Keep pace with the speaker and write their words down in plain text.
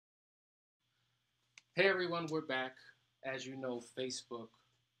Hey everyone, we're back. As you know, Facebook,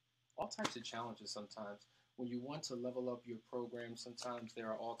 all types of challenges sometimes. When you want to level up your program, sometimes there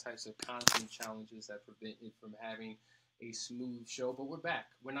are all types of content challenges that prevent it from having a smooth show. But we're back.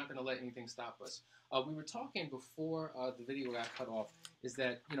 We're not going to let anything stop us. We were talking before the video got cut off, is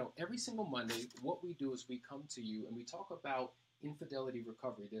that, every single Monday, what we do is we come to you and we talk about infidelity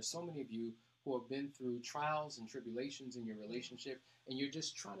recovery. There's so many of you who have been through trials and tribulations in your relationship, and you're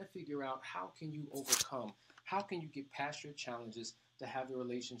just trying to figure out how can you overcome, how can you get past your challenges to have the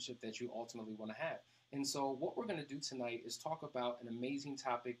relationship that you ultimately want to have. And so what we're going to do tonight is talk about an amazing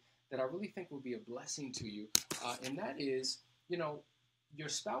topic that I really think will be a blessing to you, and that is, your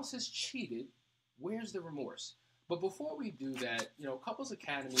spouse has cheated. Where's the remorse? But before we do that, Couples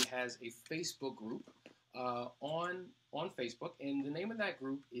Academy has a Facebook group on Facebook, and the name of that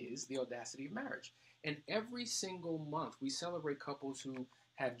group is the Audacity of Marriage. And every single month, we celebrate couples who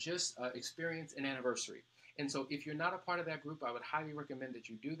have just experienced an anniversary. And so, if you're not a part of that group, I would highly recommend that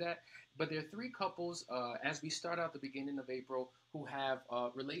you do that. But there are three couples, as we start out the beginning of April, who have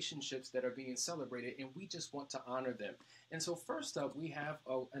relationships that are being celebrated, and we just want to honor them. And so, first up, we have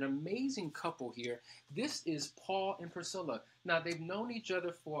an amazing couple here. This is Paul and Priscilla. Now, they've known each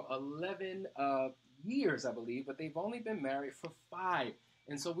other for 11 years, I believe, but they've only been married for 5.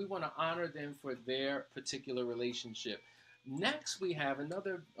 And so we want to honor them for their particular relationship. Next, we have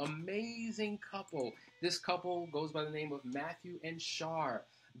another amazing couple. This couple goes by the name of Matthew and Shar.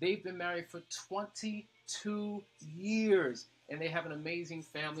 They've been married for 22 years, and they have an amazing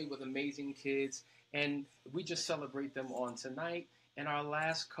family with amazing kids. And we just celebrate them on tonight. And our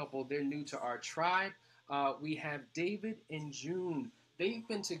last couple, they're new to our tribe. We have David and June. They've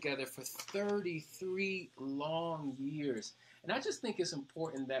been together for 33 long years. And I just think it's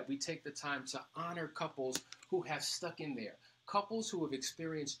important that we take the time to honor couples who have stuck in there. Couples who have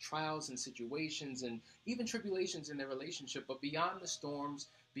experienced trials and situations and even tribulations in their relationship, but beyond the storms,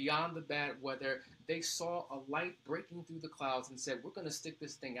 beyond the bad weather, they saw a light breaking through the clouds and said, we're going to stick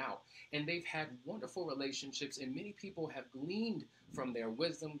this thing out. And they've had wonderful relationships, and many people have gleaned from their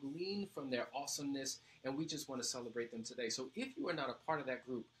wisdom, gleaned from their awesomeness, and we just want to celebrate them today. So if you are not a part of that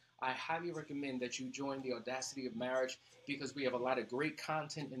group, I highly recommend that you join the Audacity of Marriage, because we have a lot of great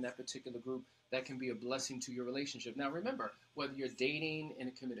content in that particular group that can be a blessing to your relationship. Now, remember, whether you're dating, in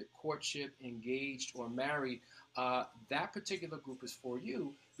a committed courtship, engaged, or married, that particular group is for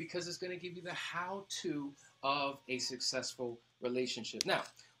you, because it's going to give you the how-to of a successful relationship. Now,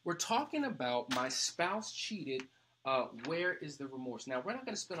 we're talking about my spouse cheated. Where is the remorse? Now, we're not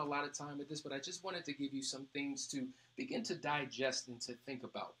going to spend a lot of time with this, but I just wanted to give you some things to begin to digest and to think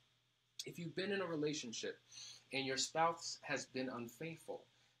about. If you've been in a relationship and your spouse has been unfaithful,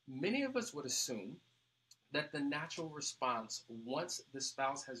 many of us would assume that the natural response, once the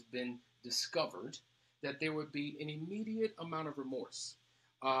spouse has been discovered, that there would be an immediate amount of remorse.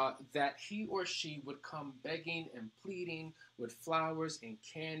 That he or she would come begging and pleading with flowers and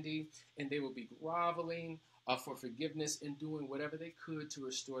candy, and they would be groveling for forgiveness and doing whatever they could to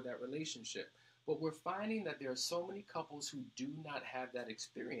restore that relationship. But we're finding that there are so many couples who do not have that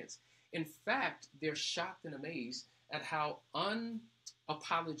experience. In fact, they're shocked and amazed at how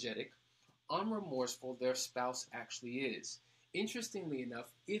unapologetic, unremorseful their spouse actually is. Interestingly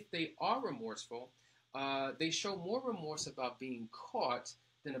enough, if they are remorseful, they show more remorse about being caught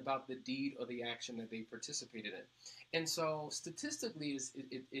than about the deed or the action that they participated in. And so, statistically,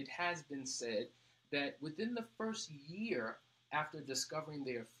 it has been said that within the first year after discovering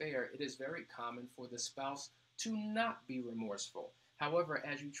the affair, it is very common for the spouse to not be remorseful. However,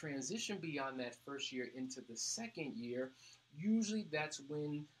 as you transition beyond that first year into the second year, usually that's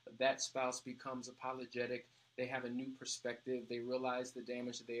when that spouse becomes apologetic. They have a new perspective. They realize the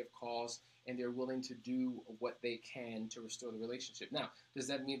damage that they have caused, and they're willing to do what they can to restore the relationship. Now, does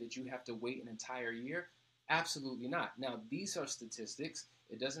that mean that you have to wait an entire year? Absolutely not. Now, these are statistics.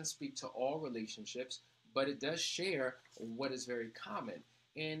 It doesn't speak to all relationships, but it does share what is very common.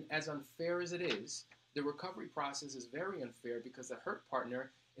 And as unfair as it is, the recovery process is very unfair, because the hurt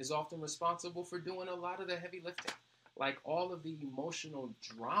partner is often responsible for doing a lot of the heavy lifting. Like all of the emotional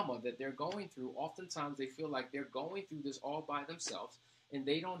drama that they're going through, oftentimes they feel like they're going through this all by themselves, and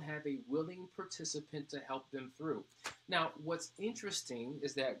they don't have a willing participant to help them through. Now, what's interesting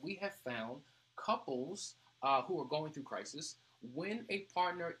is that we have found couples who are going through crisis, when a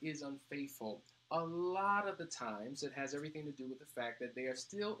partner is unfaithful, a lot of the times it has everything to do with the fact that they are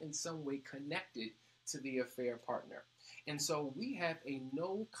still in some way connected to the affair partner. And so we have a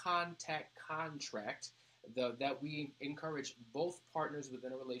no contact contract that we encourage both partners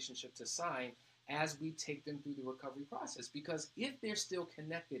within a relationship to sign as we take them through the recovery process. Because if they're still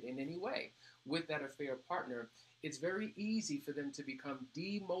connected in any way with that affair partner, it's very easy for them to become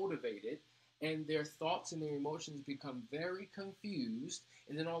demotivated, and their thoughts and their emotions become very confused.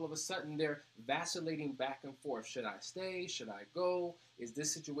 And then all of a sudden they're vacillating back and forth. Should I stay? Should I go? Is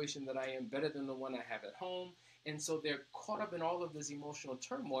this situation that I am better than the one I have at home? And so they're caught up in all of this emotional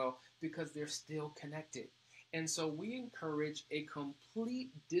turmoil because they're still connected. And so we encourage a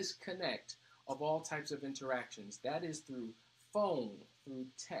complete disconnect of all types of interactions. That is through phone, through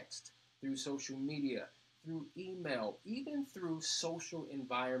text, through social media, through email, even through social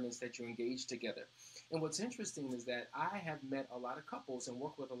environments that you engage together. And what's interesting is that I have met a lot of couples and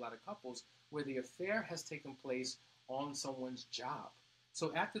worked with a lot of couples where the affair has taken place on someone's job.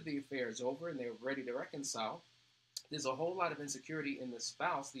 So after the affair is over and they're ready to reconcile, there's a whole lot of insecurity in the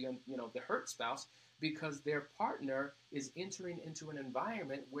spouse, the hurt spouse, because their partner is entering into an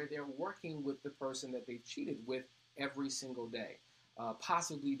environment where they're working with the person that they cheated with every single day.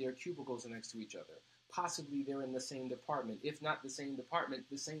 Possibly their cubicles are next to each other. Possibly they're in the same department. If not the same department,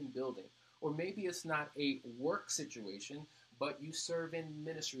 the same building. Or maybe it's not a work situation, but you serve in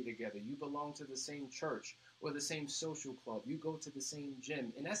ministry together. You belong to the same church or the same social club. You go to the same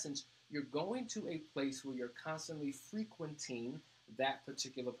gym. In essence, you're going to a place where you're constantly frequenting that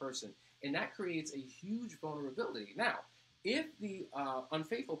particular person. And that creates a huge vulnerability. Now, if the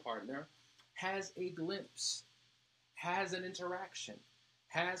unfaithful partner has a glimpse, has an interaction,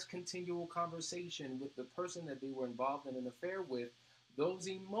 has continual conversation with the person that they were involved in an affair with, those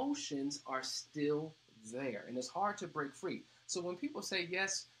emotions are still there. And it's hard to break free. So when people say,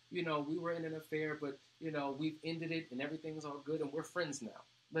 yes, we were in an affair, but, we've ended it and everything's all good and we're friends now.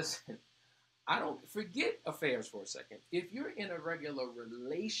 Listen, I don't forget affairs for a second. If you're in a regular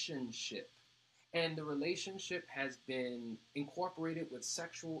relationship and the relationship has been incorporated with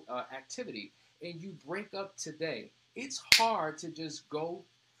sexual activity and you break up today, it's hard to just go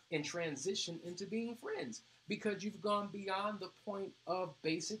and transition into being friends because you've gone beyond the point of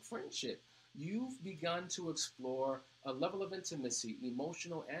basic friendship. You've begun to explore a level of intimacy,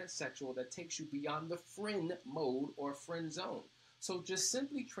 emotional and sexual, that takes you beyond the friend mode or friend zone. So just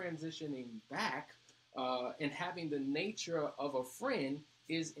simply transitioning back and having the nature of a friend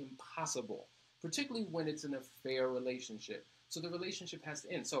is impossible, particularly when it's an affair relationship. So the relationship has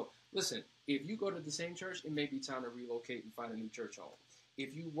to end. So listen, if you go to the same church, it may be time to relocate and find a new church home.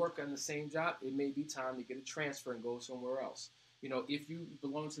 If you work on the same job, it may be time to get a transfer and go somewhere else. If you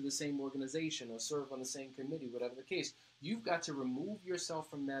belong to the same organization or serve on the same committee, whatever the case, you've got to remove yourself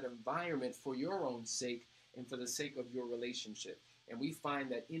from that environment for your own sake and for the sake of your relationship. And we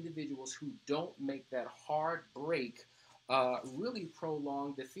find that individuals who don't make that hard break really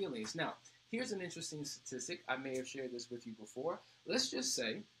prolong the feelings. Now, here's an interesting statistic. I may have shared this with you before. Let's just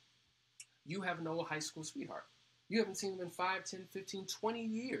say you have an old high school sweetheart. You haven't seen them in 5, 10, 15, 20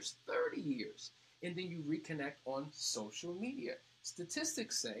 years, 30 years. And then you reconnect on social media.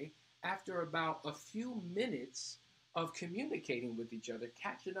 Statistics say after about a few minutes of communicating with each other,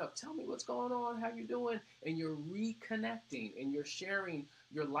 catching up, tell me what's going on, how you doing, and you're reconnecting and you're sharing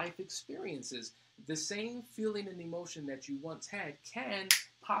your life experiences, the same feeling and emotion that you once had can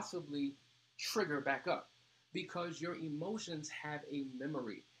possibly trigger back up because your emotions have a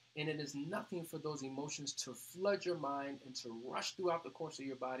memory. And it is nothing for those emotions to flood your mind and to rush throughout the course of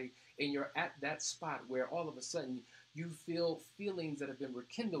your body. And you're at that spot where all of a sudden you feel feelings that have been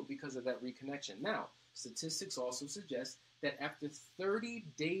rekindled because of that reconnection. Now, statistics also suggest that after 30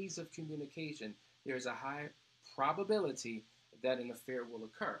 days of communication, there's a high probability that an affair will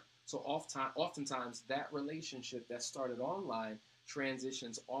occur. So oftentimes that relationship that started online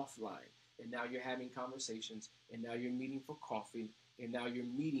transitions offline. And now you're having conversations, and now you're meeting for coffee, and now you're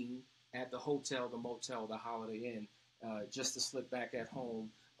meeting at the hotel, the motel, the Holiday Inn, just to slip back at home,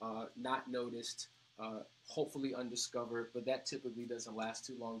 not noticed, hopefully undiscovered, but that typically doesn't last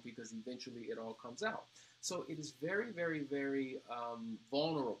too long because eventually it all comes out. So it is very, very, very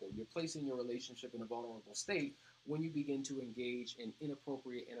vulnerable. You're placing your relationship in a vulnerable state when you begin to engage in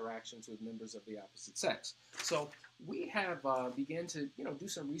inappropriate interactions with members of the opposite sex. So we have began to do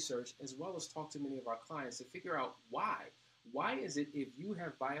some research as well as talk to many of our clients to figure out why. Why is it if you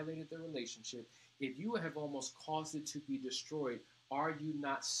have violated the relationship, if you have almost caused it to be destroyed, are you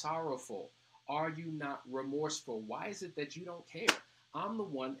not sorrowful? Are you not remorseful? Why is it that you don't care? I'm the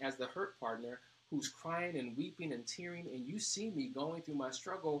one as the hurt partner who's crying and weeping and tearing, and you see me going through my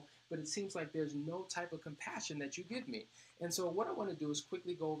struggle, but it seems like there's no type of compassion that you give me. And so what I want to do is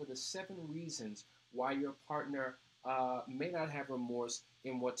quickly go over the 7 reasons why your partner may not have remorse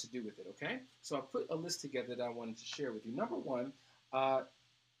and what to do with it, okay? So I put a list together that I wanted to share with you. Number 1,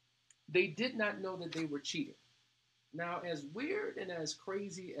 They did not know that they were cheating. Now, as weird and as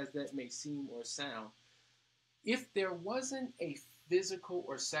crazy as that may seem or sound, if there wasn't a physical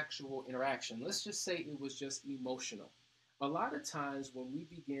or sexual interaction, let's just say it was just emotional. A lot of times when we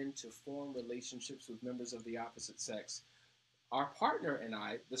begin to form relationships with members of the opposite sex, our partner and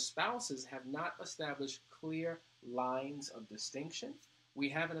I, the spouses, have not established clear lines of distinction. We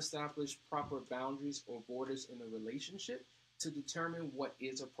haven't established proper boundaries or borders in the relationship to determine what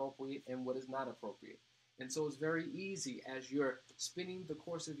is appropriate and what is not appropriate. And so it's very easy as you're spending the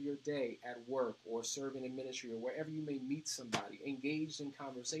course of your day at work or serving in ministry or wherever you may meet somebody, engaged in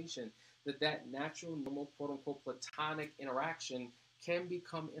conversation, that natural, normal, quote unquote, platonic interaction can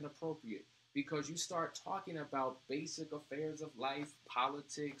become inappropriate because you start talking about basic affairs of life,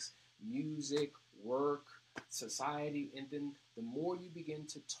 politics, music, work, society, and then the more you begin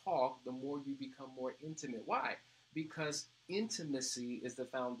to talk, the more you become more intimate. Why? Because intimacy is the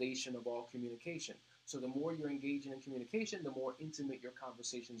foundation of all communication. So the more you're engaging in communication, the more intimate your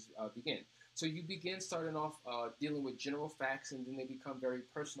conversations begin. So you begin starting off dealing with general facts, and then they become very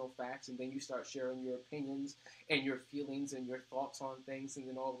personal facts, and then you start sharing your opinions and your feelings and your thoughts on things, and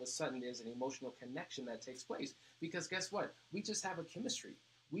then all of a sudden there's an emotional connection that takes place. Because guess what? We just have a chemistry.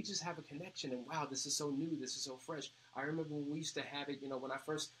 We just have a connection, and wow, this is so new, this is so fresh. I remember when we used to have it, when I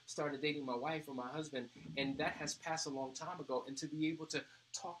first started dating my wife or my husband, and that has passed a long time ago, and to be able to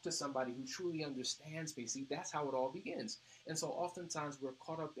talk to somebody who truly understands me, see, that's how it all begins. And so oftentimes we're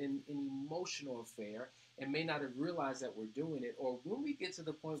caught up in an emotional affair and may not have realized that we're doing it, or when we get to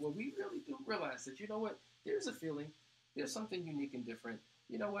the point where we really do realize that, you know what, there's a feeling, there's something unique and different,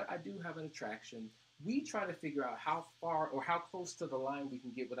 you know what, I do have an attraction. We try to figure out how far or how close to the line we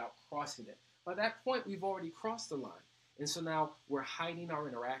can get without crossing it. By that point, we've already crossed the line. And so now we're hiding our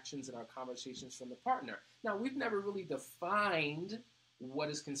interactions and our conversations from the partner. Now, we've never really defined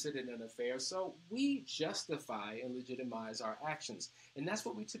what is considered an affair, so we justify and legitimize our actions. And that's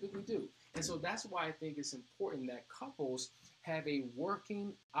what we typically do. And so that's why I think it's important that couples have a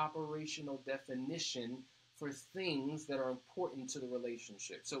working operational definition for things that are important to the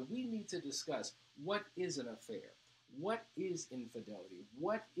relationship. So we need to discuss what is an affair, what is infidelity,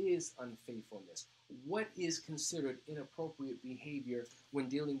 what is unfaithfulness, what is considered inappropriate behavior when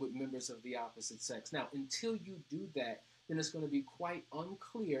dealing with members of the opposite sex. Now, until you do that, then it's going to be quite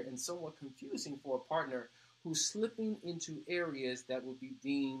unclear and somewhat confusing for a partner who's slipping into areas that would be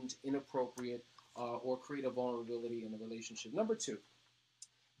deemed inappropriate or create a vulnerability in the relationship. Number two,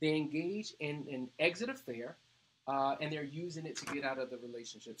 they engage in an exit affair and they're using it to get out of the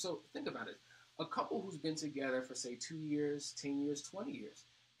relationship. So think about it. A couple who's been together for, say, 2 years, 10 years, 20 years,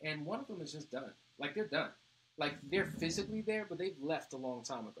 and one of them is just done. Like, they're done. Like, they're physically there, but they've left a long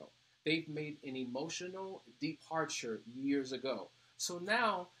time ago. They've made an emotional departure years ago. So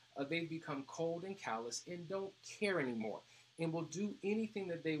now they've become cold and callous and don't care anymore and will do anything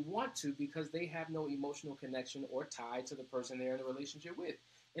that they want to because they have no emotional connection or tie to the person they're in a relationship with.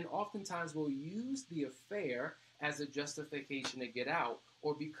 And oftentimes will use the affair as a justification to get out,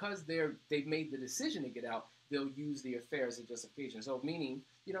 or because they've made the decision to get out, they'll use the affair as a justification. So meaning,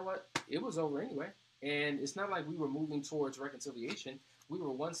 you know what, it was over anyway. And it's not like we were moving towards reconciliation. We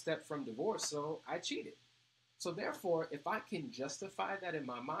were one step from divorce, so I cheated. So therefore, if I can justify that in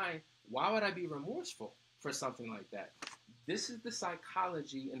my mind, why would I be remorseful for something like that? This is the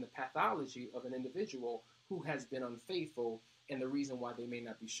psychology and the pathology of an individual who has been unfaithful and the reason why they may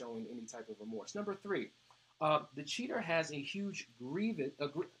not be showing any type of remorse. Number three, the cheater has a huge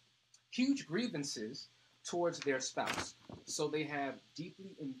grievances towards their spouse. So they have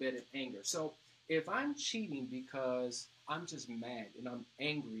deeply embedded anger. So if I'm cheating because I'm just mad and I'm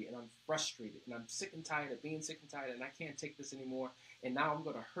angry and I'm frustrated and I'm sick and tired of being sick and tired and I can't take this anymore, and now I'm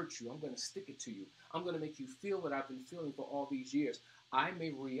going to hurt you, I'm going to stick it to you, I'm going to make you feel what I've been feeling for all these years, I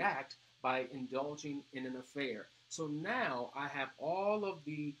may react by indulging in an affair. So now I have all of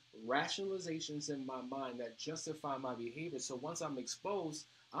the rationalizations in my mind that justify my behavior. So once I'm exposed,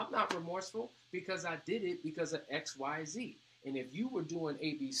 I'm not remorseful because I did it because of X, Y, Z. And if you were doing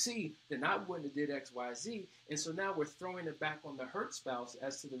ABC, then I wouldn't have did X, Y, Z. And so now we're throwing it back on the hurt spouse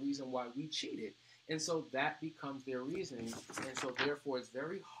as to the reason why we cheated. And so that becomes their reasoning. And so therefore, it's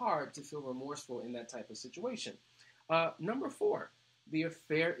very hard to feel remorseful in that type of situation. Number four, the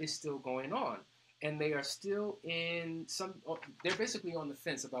affair is still going on. And they are still they're basically on the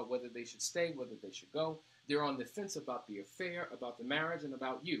fence about whether they should stay, whether they should go. They're on the fence about the affair, about the marriage, and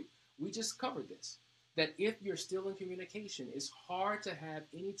about you. We just covered this. That if you're still in communication, it's hard to have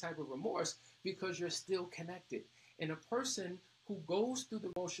any type of remorse because you're still connected. And a person who goes through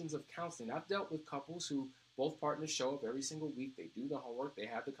the motions of counseling, I've dealt with couples who Both partners show up every single week. They do the homework. They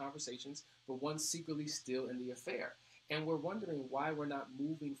have the conversations, but one's secretly still in the affair. And we're wondering why we're not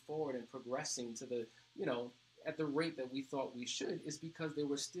moving forward and progressing to the, at the rate that we thought we should, is because there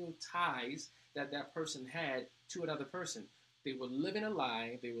were still ties that person had to another person. They were living a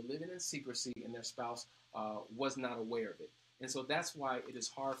lie. They were living in secrecy, and their spouse was not aware of it. And so that's why it is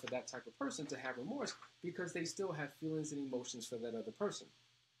hard for that type of person to have remorse, because they still have feelings and emotions for that other person.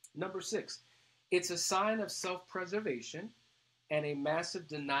 Number 6, it's a sign of self-preservation and a massive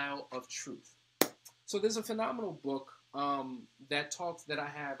denial of truth. So there's a phenomenal book that I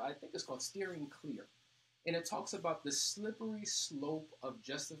have, I think it's called Steering Clear. And it talks about the slippery slope of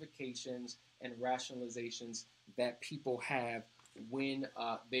justifications and rationalizations that people have when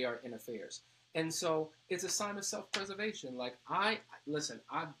they are in affairs. And so it's a sign of self-preservation. Like,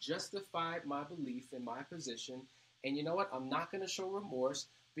 I've justified my belief in my position. And you know what? I'm not going to show remorse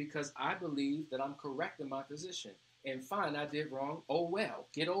because I believe that I'm correct in my position. And fine, I did wrong. Oh, well,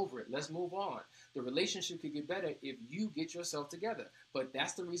 get over it. Let's move on. The relationship could get better if you get yourself together. But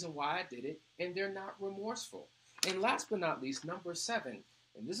that's the reason why I did it. And they're not remorseful. And last but not least, number 7,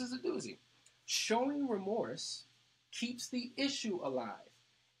 and this is a doozy. Showing remorse keeps the issue alive.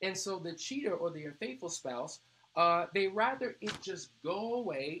 And so the cheater or the unfaithful spouse, they rather it just go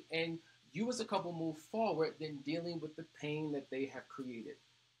away and you as a couple move forward than dealing with the pain that they have created.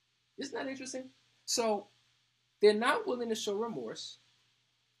 Isn't that interesting? So they're not willing to show remorse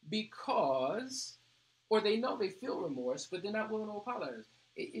because, or they know they feel remorse, but they're not willing to apologize.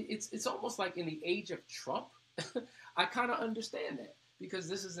 It's almost like in the age of Trump. I kind of understand that, because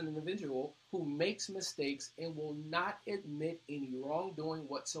this is an individual who makes mistakes and will not admit any wrongdoing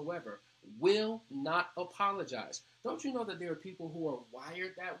whatsoever, will not apologize. Don't you know that there are people who are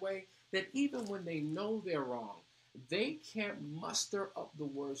wired that way, that even when they know they're wrong, they can't muster up the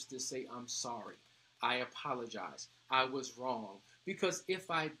words to say, I'm sorry, I apologize, I was wrong. Because if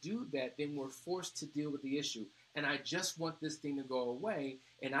I do that, then we're forced to deal with the issue. And I just want this thing to go away.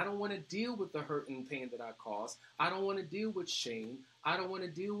 And I don't want to deal with the hurt and pain that I caused. I don't want to deal with shame. I don't want to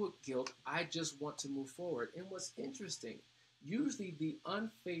deal with guilt. I just want to move forward. And what's interesting, usually the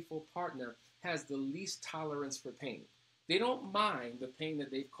unfaithful partner has the least tolerance for pain. They don't mind the pain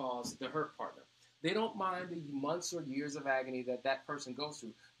that they've caused the hurt partner. They don't mind the months or years of agony that person goes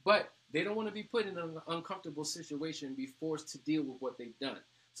through. But they don't want to be put in an uncomfortable situation and be forced to deal with what they've done.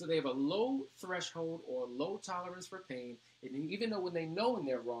 So they have a low threshold or low tolerance for pain. And even though when they know when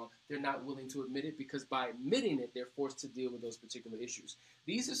they're wrong, they're not willing to admit it, because by admitting it, they're forced to deal with those particular issues.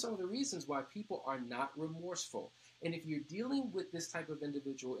 These are some of the reasons why people are not remorseful. And if you're dealing with this type of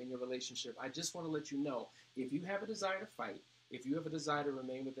individual in your relationship, I just want to let you know, if you have a desire to fight, if you have a desire to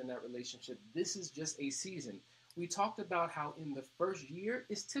remain within that relationship, this is just a season. We talked about how in the first year,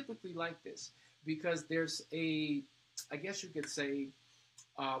 it's typically like this, because there's I guess you could say,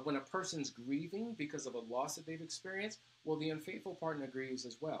 when a person's grieving because of a loss that they've experienced, well, the unfaithful partner grieves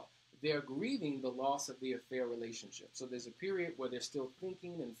as well. They're grieving the loss of the affair relationship. So there's a period where they're still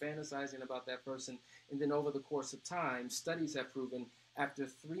thinking and fantasizing about that person. And then over the course of time, studies have proven after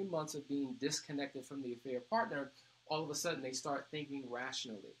 3 months of being disconnected from the affair partner, all of a sudden they start thinking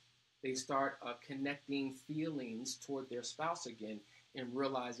rationally. They start connecting feelings toward their spouse again and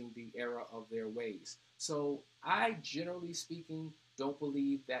realizing the error of their ways. So I, generally speaking, don't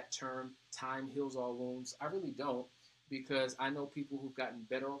believe that term, time heals all wounds. I really don't, because I know people who've gotten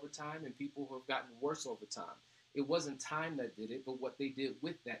better over time and people who have gotten worse over time. It wasn't time that did it, but what they did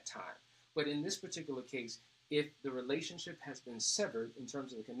with that time. But in this particular case, if the relationship has been severed in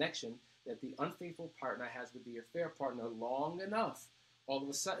terms of the connection that the unfaithful partner has with the affair partner long enough, all of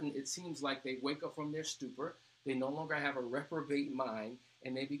a sudden it seems like they wake up from their stupor, they no longer have a reprobate mind,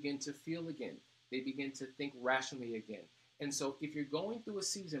 and they begin to feel again. They begin to think rationally again. And so if you're going through a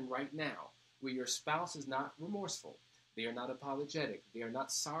season right now where your spouse is not remorseful, they are not apologetic, they are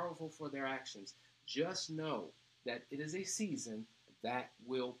not sorrowful for their actions, just know that it is a season that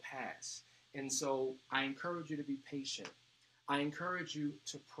will pass. And so I encourage you to be patient. I encourage you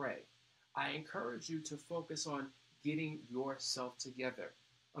to pray. I encourage you to focus on getting yourself together.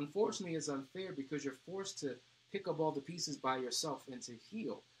 Unfortunately, it's unfair because you're forced to pick up all the pieces by yourself and to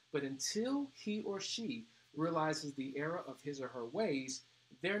heal. But until he or she realizes the error of his or her ways,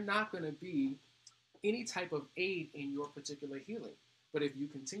 they're not going to be any type of aid in your particular healing. But if you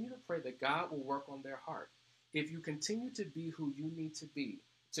continue to pray that God will work on their heart, if you continue to be who you need to be,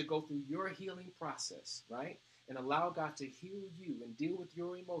 to go through your healing process, right, and allow God to heal you and deal with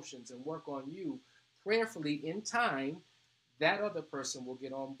your emotions and work on you prayerfully, in time, that other person will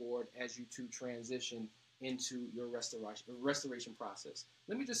get on board as you two transition into your restoration process.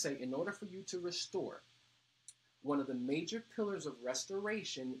 Let me just say, in order for you to restore, one of the major pillars of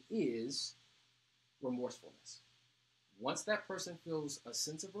restoration is remorsefulness. Once that person feels a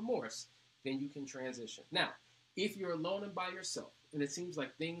sense of remorse, then you can transition. Now, if you're alone and by yourself, and it seems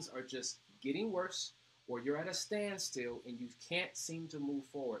like things are just getting worse, or you're at a standstill and you can't seem to move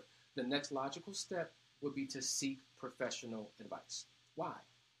forward, the next logical step would be to seek professional advice. Why?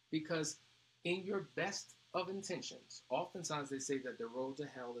 Because in your best of intentions, oftentimes they say that the road to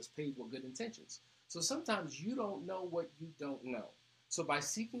hell is paved with good intentions. So sometimes you don't know what you don't know. So by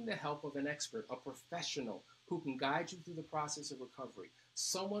seeking the help of an expert, a professional who can guide you through the process of recovery,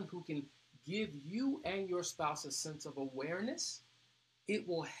 someone who can give you and your spouse a sense of awareness, it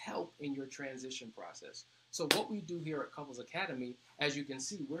will help in your transition process. So what we do here at Couples Academy, as you can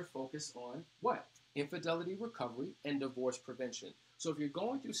see, we're focused on what? Infidelity recovery and divorce prevention. So if you're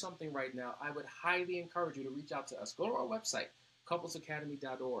going through something right now, I would highly encourage you to reach out to us. Go to our website,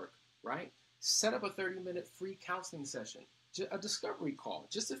 couplesacademy.org, right? Set up a 30-minute free counseling session, a discovery call,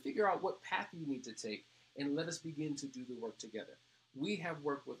 just to figure out what path you need to take, and let us begin to do the work together. We have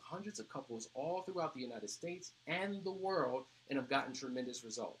worked with hundreds of couples all throughout the United States and the world and have gotten tremendous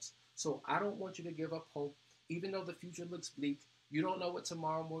results. So I don't want you to give up hope. Even though the future looks bleak, you don't know what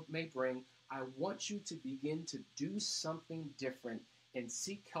tomorrow may bring. I want you to begin to do something different and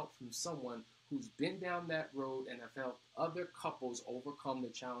seek help from someone who's been down that road and have helped other couples overcome the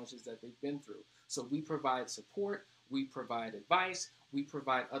challenges that they've been through. So we provide support, we provide advice, we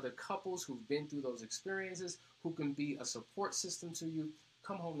provide other couples who've been through those experiences who can be a support system to you.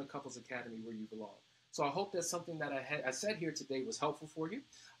 Come home to Couples Academy where you belong. So I hope that something that I said here today was helpful for you.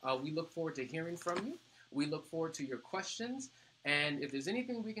 We look forward to hearing from you. We look forward to your questions. And if there's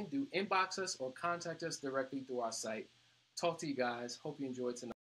anything we can do, inbox us or contact us directly through our site. Talk to you guys. Hope you enjoyed tonight.